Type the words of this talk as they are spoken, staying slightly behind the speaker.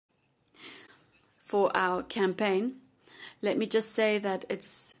for our campaign. Let me just say that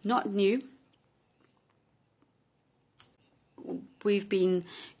it's not new. We've been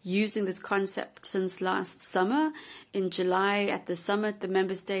using this concept since last summer. In July at the summit, the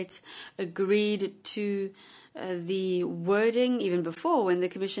member states agreed to the wording even before, when the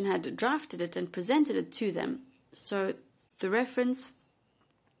Commission had drafted it and presented it to them. So the reference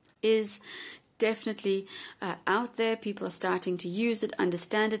is definitely out there. People are starting to use it,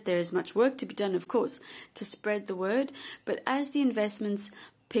 understand it. There is much work to be done, of course, to spread the word. But as the investments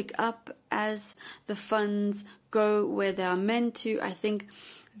pick up, as the funds go where they are meant to, I think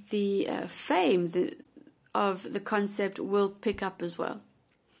the fame of the concept will pick up as well.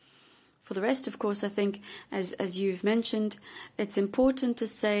 For the rest, of course, I think, as you've mentioned, it's important to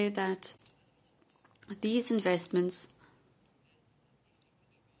say that these investments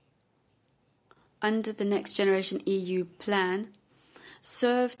under the Next Generation EU plan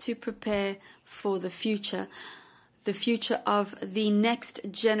serve to prepare for the future of the next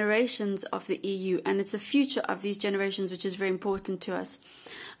generations of the EU. And it's the future of these generations which is very important to us.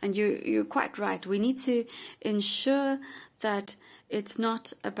 And you're quite right. We need to ensure that it's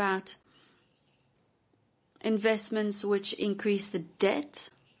not about investments which increase the debt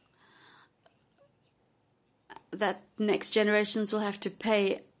that next generations will have to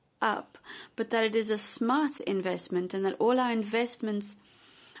pay up, but that it is a smart investment, and that all our investments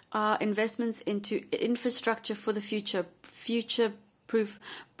are investments into infrastructure for the future-proof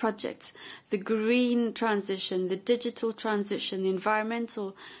projects, the green transition, the digital transition, the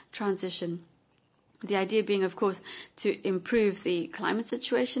environmental transition. The idea being, of course, to improve the climate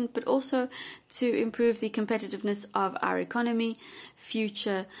situation, but also to improve the competitiveness of our economy,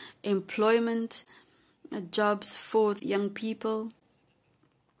 future employment, jobs for young people.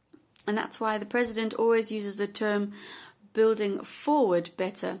 And that's why the President always uses the term building forward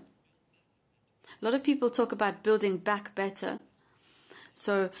better. A lot of people talk about building back better.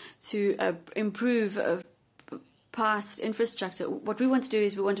 So to improve past infrastructure, what we want to do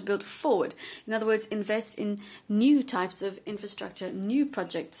is we want to build forward. In other words, invest in new types of infrastructure, new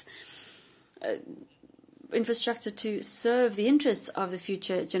projects, infrastructure to serve the interests of the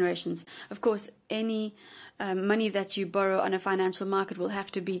future generations. Of course, any money that you borrow on a financial market will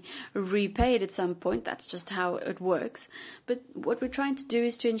have to be repaid at some point. That's just how it works. But what we're trying to do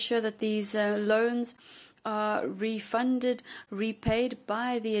is to ensure that these loans are refunded, repaid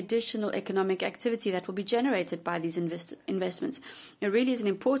by the additional economic activity that will be generated by these investments. It really is an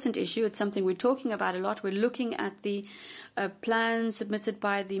important issue. It's something we're talking about a lot. We're looking at the plans submitted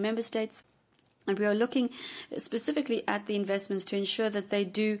by the member states, and we are looking specifically at the investments to ensure that they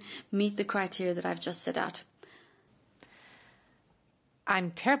do meet the criteria that I've just set out.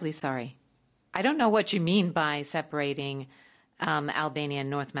 I'm terribly sorry. I don't know what you mean by separating Albania and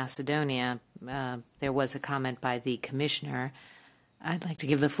North Macedonia. There was a comment by the Commissioner. I'd like to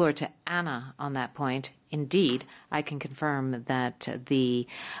give the floor to Anna on that point. Indeed, I can confirm that the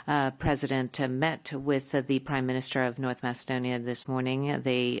President met with the Prime Minister of North Macedonia this morning.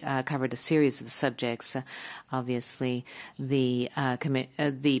 They covered a series of subjects. Obviously, the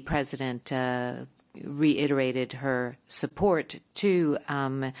President reiterated her support to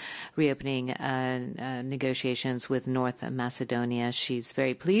reopening negotiations with North Macedonia. She's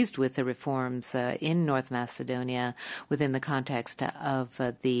very pleased with the reforms in North Macedonia within the context of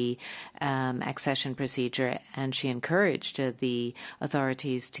the accession procedure, and she encouraged the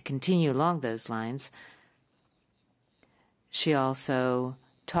authorities to continue along those lines. She also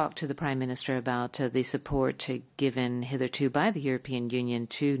talked to the Prime Minister about the support given hitherto by the European Union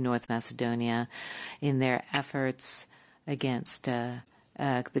to North Macedonia in their efforts against the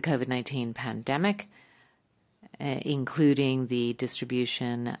COVID-19 pandemic, including the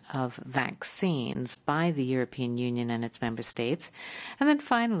distribution of vaccines by the European Union and its member states. And then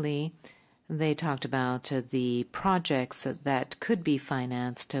finally, they talked about the projects that could be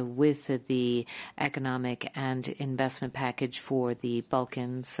financed with the economic and investment package for the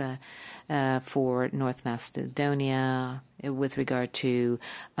Balkans, for North Macedonia, with regard to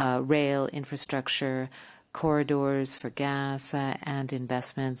rail infrastructure, corridors for gas, and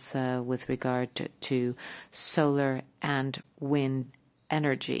investments with regard to solar and wind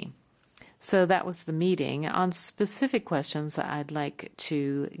energy. So that was the meeting. On specific questions, I'd like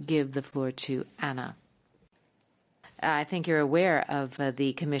to give the floor to Anna. I think you're aware of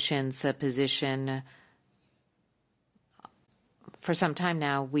the Commission's position. For some time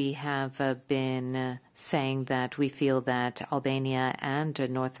now, we have been saying that we feel that Albania and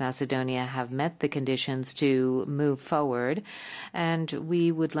North Macedonia have met the conditions to move forward, and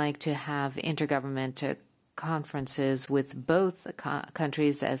we would like to have intergovernmental conferences with both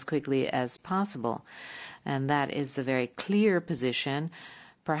countries as quickly as possible. And that is the very clear position.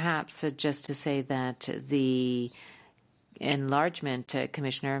 Perhaps just to say that the Enlargement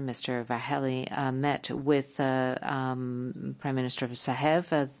Commissioner, Mr. Vaheli, met with Prime Minister Sahev.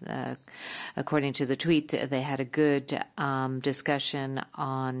 According to the tweet, they had a good discussion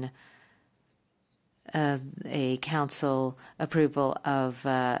on a council approval of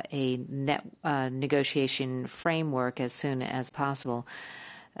a negotiation framework as soon as possible.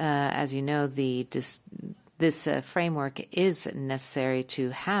 As you know, this framework is necessary to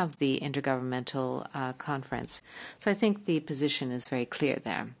have the intergovernmental conference. So I think the position is very clear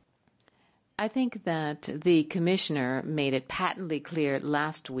there. I think that the Commissioner made it patently clear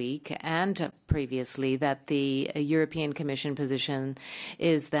last week and previously that the European Commission position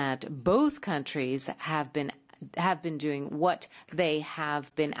is that both countries have been doing what they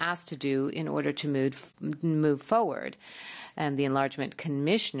have been asked to do in order to move forward. And the Enlargement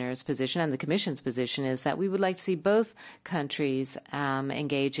Commissioner's position and the Commission's position is that we would like to see both countries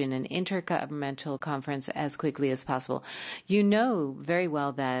engage in an intergovernmental conference as quickly as possible. You know very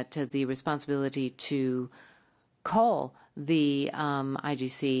well that the responsibility to call the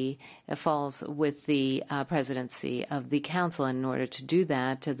IGC falls with the presidency of the Council. And in order to do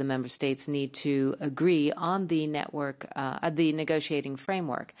that, the member states need to agree on the the negotiating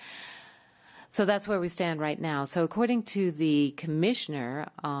framework. So that's where we stand right now. So according to the Commissioner,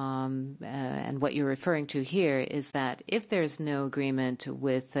 and what you're referring to here is that if there's no agreement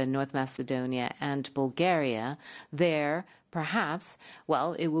with North Macedonia and Bulgaria, perhaps,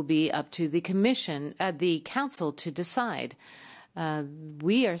 well, it will be up to the the Council to decide.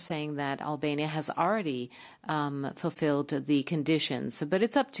 We are saying that Albania has already fulfilled the conditions, but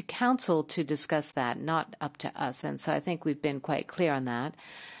it's up to Council to discuss that, not up to us. And so I think we've been quite clear on that.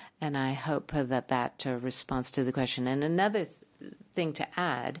 And I hope that responds to the question. And another thing to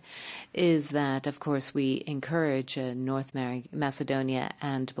add is that, of course, we encourage North Macedonia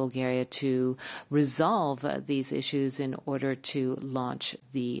and Bulgaria to resolve these issues in order to launch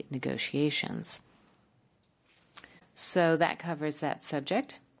the negotiations. So that covers that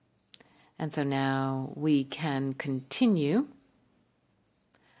subject. And so now we can continue